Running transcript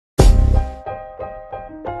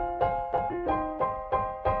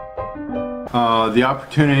the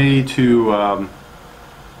opportunity to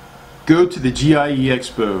go to the GIE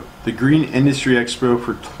Expo, the Green Industry Expo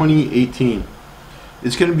for 2018.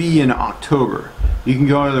 It's going to be in October. You can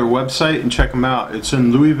go to their website and check them out. It's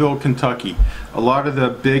in Louisville, Kentucky. A lot of the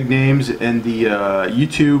big names in the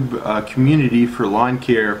YouTube community for lawn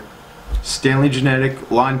care, Stanley Genetic,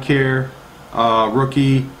 Lawncare,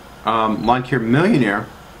 Rookie, Lawncare Millionaire,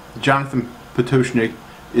 Jonathan Potoshnik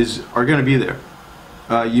are going to be there.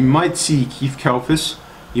 You might see Keith Kelfis,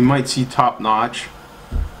 you might see Top Notch.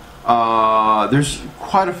 There's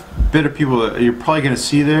quite a bit of people that you're probably going to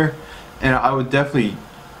see there, and I would definitely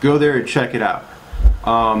go there and check it out.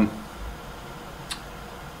 The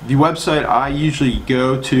website I usually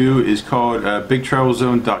go to is called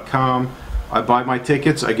bigtravelzone.com. I buy my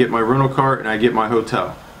tickets, I get my rental car, and I get my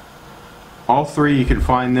hotel. All three you can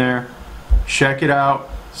find there. Check it out,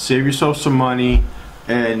 save yourself some money,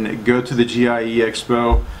 and go to the GIE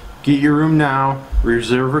Expo. Get your room now,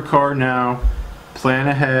 reserve a car now, plan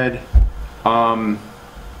ahead. I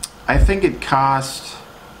think it cost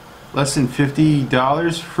less than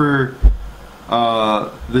 $50 for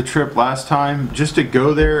the trip last time, just to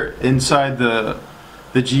go there inside the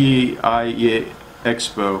GIE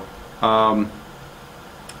Expo.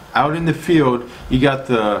 Out in the field, you got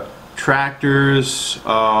the tractors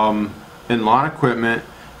and lawn equipment,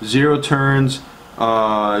 zero turns,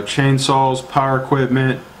 chainsaws, power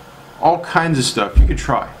equipment, all kinds of stuff you could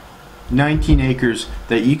try. 19 acres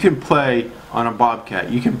that you can play on a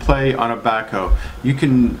bobcat, you can play on a backhoe, you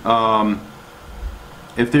can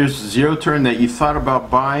if there's zero turn that you thought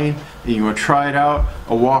about buying and you want to try it out,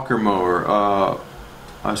 a walker mower,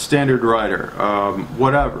 a standard rider,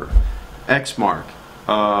 whatever, X-Mark,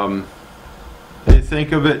 you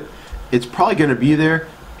think of it, it's probably going to be there.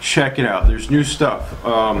 Check it out, there's new stuff.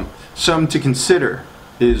 Something to consider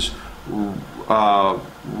is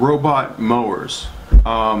robot mowers.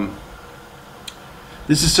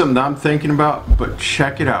 This is something that I'm thinking about, but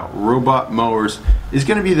check it out. Robot mowers is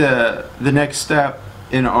going to be the next step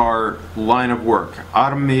in our line of work.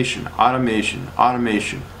 Automation, automation,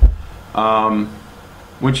 automation.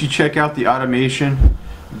 Once you check out the automation,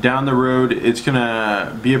 down the road it's going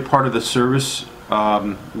to be a part of the service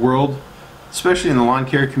world, especially in the lawn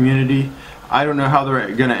care community. I don't know how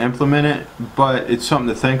they're going to implement it, but it's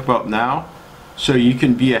something to think about now so you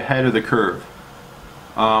can be ahead of the curve.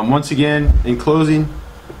 Once again, in closing,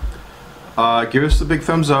 give us the big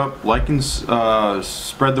thumbs up, like and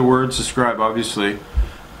spread the word, subscribe obviously,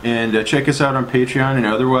 and check us out on Patreon and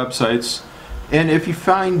other websites. And if you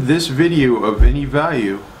find this video of any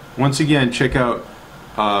value, once again check out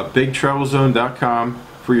bigtravelzone.com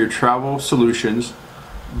for your travel solutions.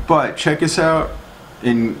 But check us out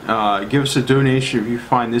and give us a donation if you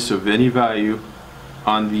find this of any value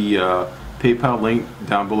on the PayPal link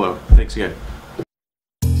down below. Thanks again.